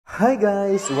Hi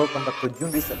guys, welcome back to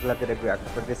Junry's vlog reaction.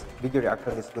 For this video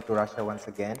reaction is go to Russia once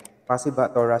again.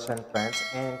 PASIBA to Russian friends,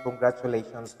 and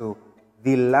congratulations to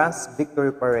the last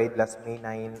victory parade last May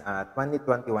 9,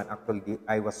 2021. Actually,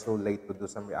 I was so late to do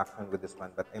some reaction with this one,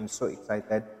 but I'm so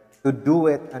excited to do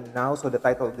it. And now, so the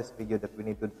title of this video that we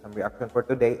need to do some reaction for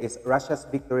today is Russia's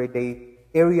Victory Day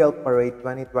Aerial Parade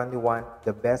 2021,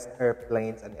 the best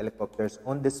airplanes and helicopters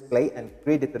on display, and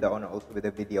credit to the owner also with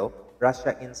the video.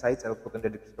 Russia Insights, I'll put in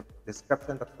the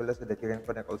description box below so that you can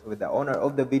connect also with the owner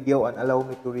of the video, and allow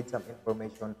me to read some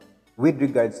information with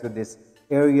regards to this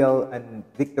aerial and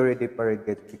Victory Day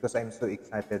Parade, because I'm so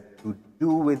excited to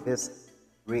do with this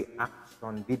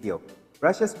reaction video.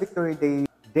 Russia's Victory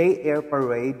Day Air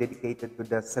Parade, dedicated to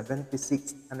the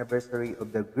 76th anniversary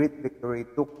of the Great Victory,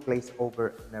 took place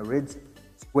over Red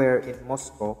Square in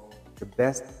Moscow. The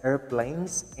best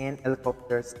airplanes and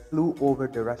helicopters flew over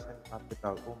the Russian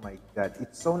capital. Oh my god,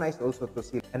 it's so nice also to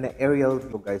see an aerial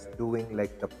guys doing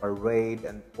like the parade,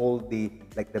 and all the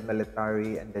like the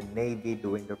military and the navy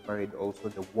doing the parade, also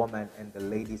the women and the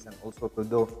ladies, and also to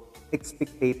the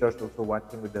spectators also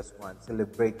watching with this one,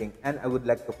 celebrating. And I would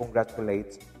like to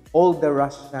congratulate all the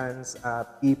Russians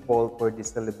people for this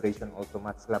celebration. Also,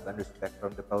 much love and respect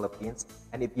from the Philippines.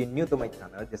 And if you're new to my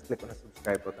channel, just click on the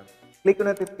subscribe button, click on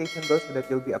notification bell so that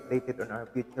you'll be updated on our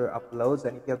future uploads.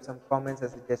 And if you have some comments and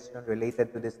suggestions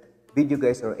related to this video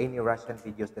guys, or any Russian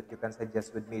videos that you can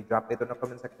suggest with me, drop it on the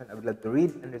comment section. I would love to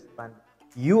read and respond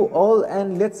you all.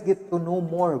 And let's get to know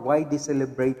more why they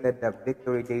celebrated the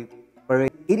Victory Day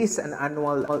Parade. It is an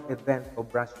annual event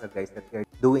of Russia guys that they're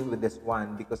doing with this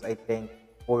one, because I think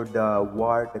for the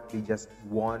war that we just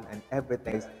won and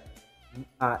everything,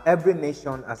 every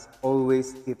nation has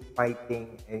always keep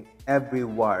fighting in every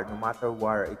war, no matter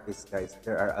war it is guys.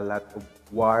 There are a lot of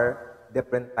war,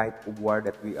 different type of war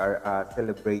that we are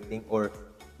celebrating, or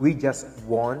we just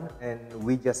won and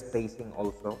we just facing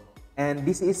also. And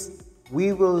this is,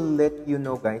 we will let you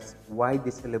know guys why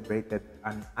they celebrated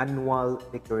an annual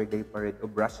Victory Day Parade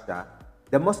of Russia.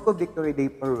 The Moscow Victory Day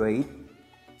Parade,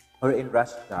 or in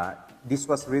Russia, this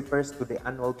was refers to the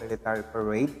annual military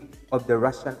parade of the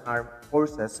Russian armed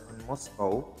forces on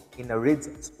Moscow in a Red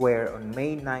Square on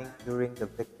May 9 during the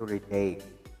Victory Day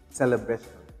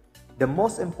celebration. The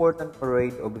most important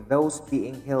parade of those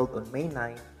being held on May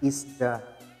 9 is the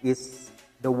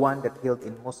one that held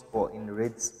in Moscow in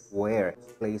Red Square.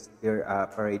 Placed their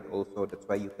parade also. That's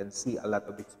why you can see a lot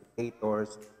of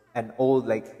spectators and all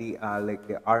like the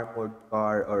armored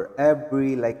car, or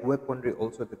every like weaponry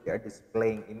also that they are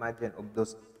displaying. Imagine of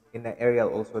those in the aerial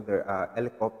also, their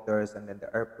helicopters and then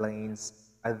the airplanes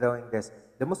are doing this.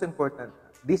 The most important,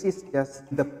 this is just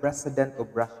the President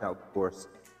of Russia, of course,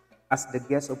 as the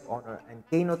guest of honor and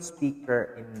keynote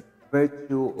speaker in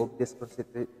virtue of this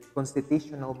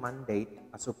constitutional mandate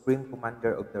as Supreme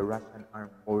Commander of the Russian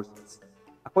Armed Forces.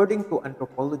 According to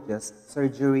anthropologist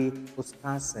Sergei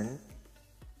Uskasin,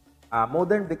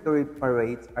 modern victory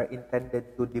parades are intended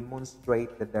to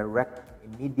demonstrate the direct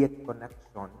and immediate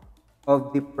connection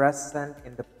of the present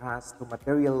and the past, to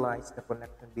materialize the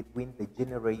connection between the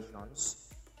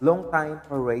generations. Longtime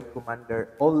parade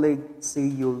commander Oleg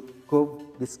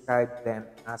Seyulkov described them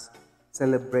as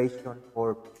celebration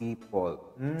for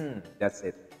people. That's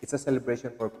it. It's a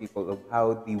celebration for people of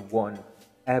how they won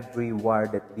every war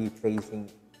that they facing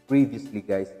previously,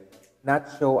 guys. Not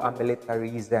show a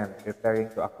militarism,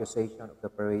 referring to accusation of the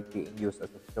parade being used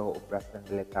as a show of Russian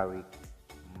military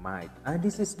might. And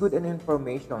this is good and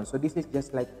information. So this is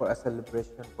just like for a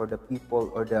celebration for the people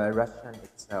or the Russian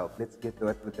itself. Let's get to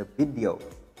it with the video.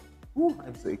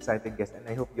 I'm so excited guys, and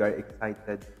I hope you are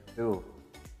excited too.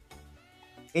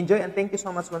 Enjoy, and thank you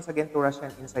so much once again to Russian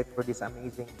Insight for this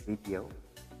amazing video.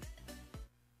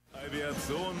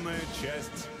 Авиационная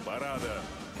часть парада.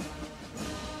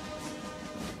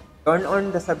 Turn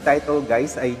on the subtitle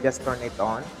guys, I just turn it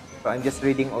on. So I'm just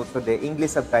reading also the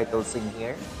English subtitles in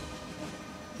here.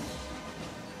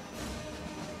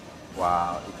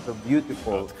 Wow, it's so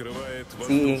beautiful.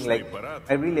 Seeing like,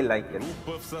 I really like it.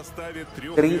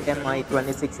 3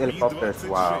 Mi-26 helicopters,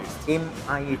 wow.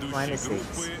 Mi-26.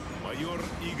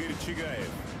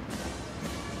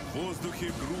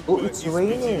 Oh, it's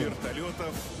raining.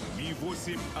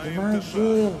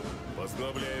 Imagine.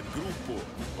 Возглавляет группу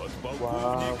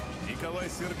подполковник Николай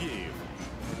Сергеев.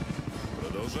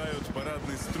 Продолжают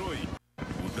парадный строй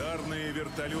ударные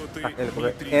вертолеты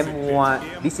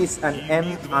M1. This is an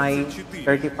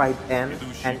Mi-35M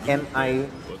and Mi.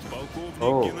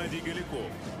 подполковник Геннадий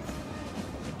Голяков.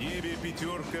 небе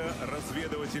пятерка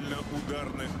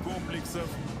разведывательно-ударных комплексов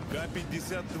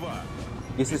К-52.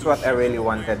 This is what I really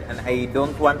wanted, and I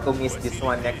don't want to miss this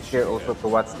one next year also to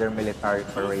watch their military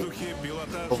В parade. воздухе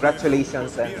пилотажные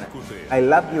Congratulations, and «Беркуты». I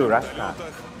love you, На Russia.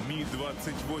 вертолетах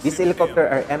Ми-28М. This helicopter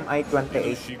are Ведущий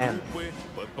Mi-28M. группы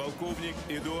подполковник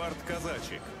Эдуард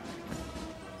Казачек.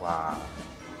 Wow.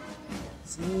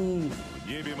 See, В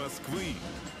небе Москвы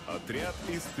отряд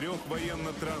из 3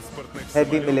 военно-транспортных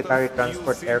heavy самолетов military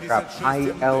transport aircraft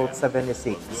Ил-76М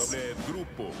IL-76. возглавляет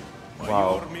группу Вау.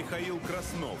 майор Михаил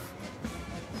Краснов.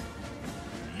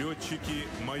 Летчики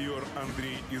майор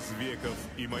Андрей Извеков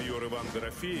и майор Иван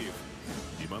Дорофеев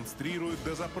демонстрируют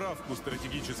дозаправку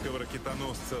стратегического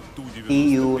ракетоносца Ту-95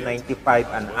 Tu-95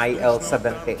 and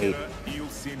IL-78.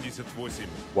 Ил-78.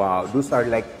 Wow, those are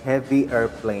like heavy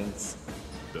airplanes.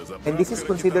 And this is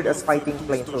considered as fighting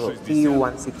planes, so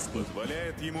Tu-160.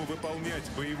 Позволяет ему выполнять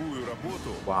боевую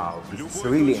работу Wow, в this is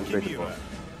любой really точке incredible. мира.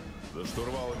 За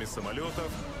штурвалами самолетов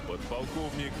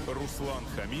подполковник Руслан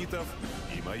Хамитов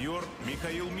и майор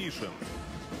Михаил Мишин.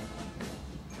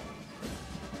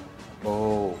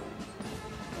 Oh.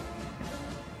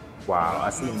 Wow,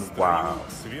 as in, В строю wow.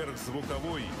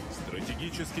 сверхзвуковой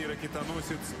стратегический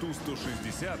ракетоносец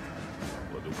Ту-160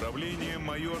 под управлением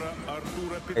майора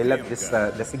Артура I love this,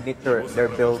 Петренко. the signature, Его their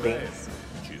сопровождает buildings.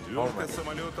 четверка my.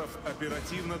 самолетов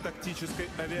оперативно-тактической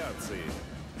авиации.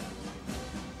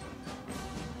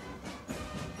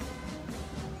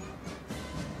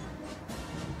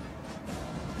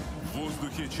 В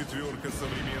воздухе четверка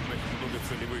современных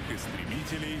многоцелевых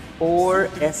истребителей Or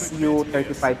Су-35С.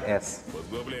 Su-35S.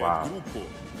 Возглавляет Wow. группу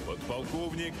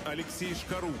подполковник Алексей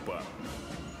Шкарупа.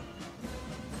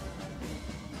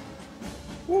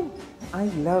 Ooh, I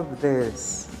love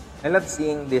this. I love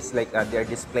seeing this, like they're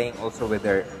displaying also with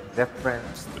their different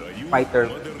В строю fighter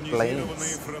модернизированные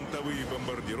planes. фронтовые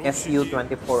бомбардировщики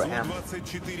Su-24M.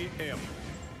 Су-24М.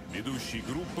 Ведущий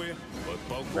группы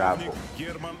подполковник Браво.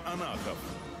 Герман Анахов.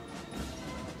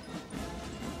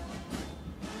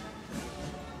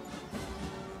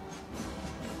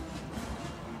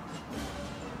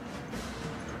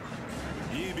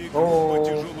 В небе группа Oh.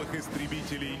 тяжелых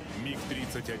истребителей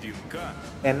МиГ-31К.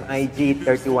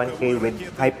 MiG-31K with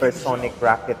hypersonic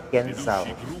rocket Kensal.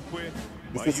 Ведущий группы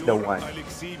This is the майор one.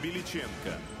 Алексей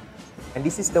Беличенко. And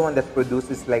this is the one that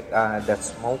produces like the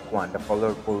smoke one, the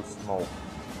colorful smoke.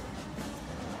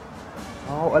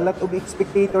 Oh, a lot of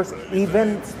spectators,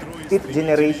 even 5th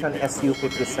generation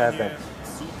Su-57.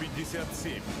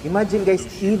 Су-57. Imagine guys,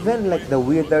 even like the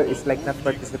weather is like not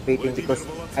participating because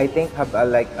I think have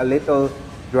like a little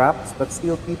drops, but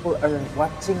still people are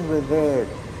watching with it.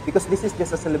 Because this is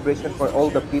just a celebration for all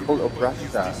the people of Из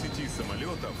Russia. 10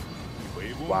 самолетов в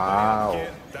боевом Вау.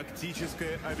 порядке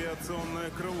тактическое авиационное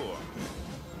крыло.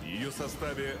 В ее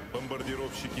составе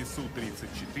бомбардировщики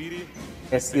Су-34,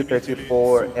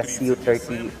 Su-34,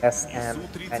 Su-30SM,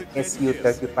 and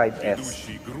Su-35S.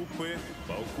 ведущий группы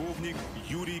полковник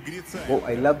Юрий Грицаев. Oh,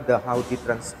 I love the how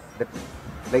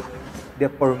like the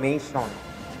formation.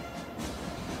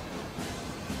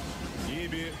 В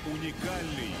небе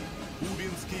уникальный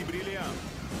кубинский бриллиант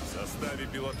в составе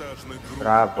пилотажных групп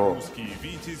Браво. «Русские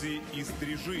витязи» и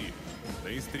 «Стрижи»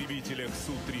 на истребителях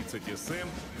Су-30СМ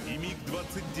и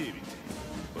МиГ-29.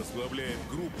 Возглавляет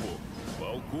группу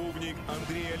полковник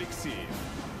Андрей Алексеев.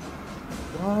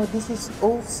 Wow, this is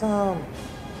awesome.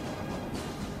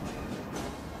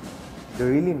 They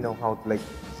really know how to like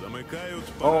Замыкают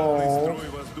парадный Oh. строй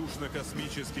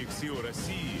воздушно-космических сил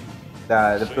России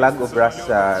the flag of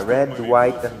Russia, red,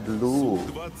 white, and blue.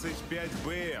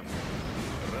 Су-25БМ,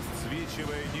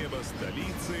 расцвечивая небо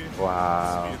столицы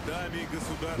Wow. цветами This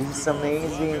is государственного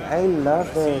amazing. флага I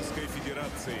love it. Российской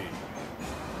Федерации.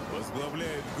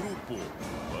 Возглавляет группу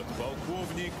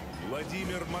подполковник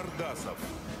Владимир Мордасов.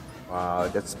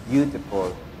 Wow, that's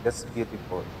beautiful. That's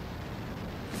beautiful.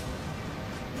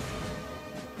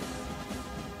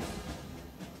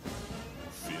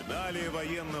 В финале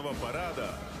военного парада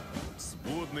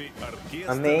сводный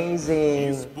оркестр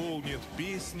Amazing. исполнит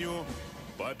песню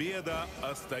 «Победа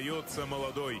остается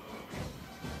молодой».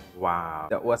 Wow,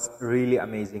 that was really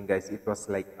amazing, guys. It was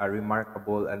like a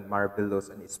remarkable and marvelous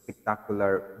and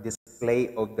spectacular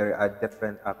display of their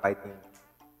different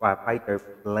fighter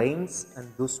planes, and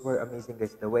those were amazing,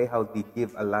 guys. The way how they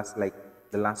give a last, like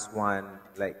the last one,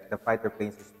 like the fighter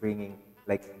planes is bringing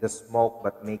like the smoke,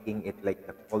 but making it like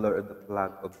the color of the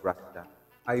flag of Russia.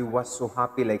 I was so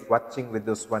happy like watching with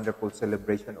those wonderful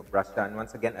celebration of Russia. And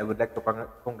once again, I would like to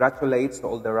congratulate to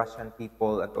all the Russian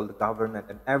people and all the government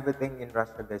and everything in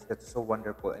Russia, guys. That's so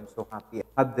wonderful. I'm so happy.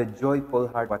 Have the joyful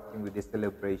heart watching with this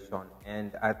celebration.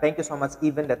 And thank you so much,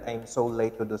 even that I'm so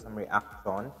late to do some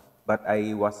reaction. But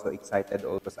I was so excited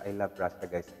also because I love Russia,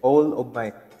 guys.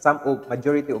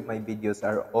 Majority of my videos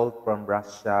are all from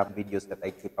Russia videos that I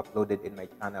keep uploaded in my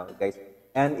channel, guys.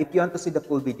 And if you want to see the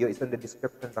full video, it's in the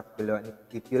description box below. And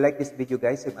if you like this video,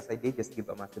 guys, same as I did, just give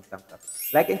a massive thumbs up.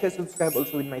 Like and share, subscribe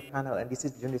also with my channel. And this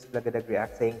is Junry's Vlog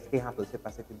React saying, stay humble, stay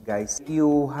positive, guys. If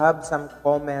you have some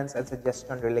comments and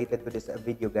suggestions related to this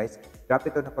video, guys, drop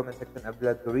it on the comment section. I'd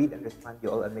love to read and respond to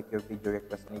you all and make your video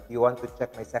request. And if you want to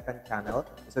check my second channel,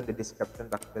 it's in the description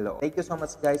box below. Thank you so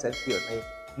much, guys, and see you on my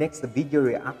next video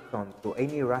reaction to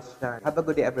any Russian. Have a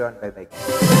good day, everyone.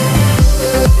 Bye-bye.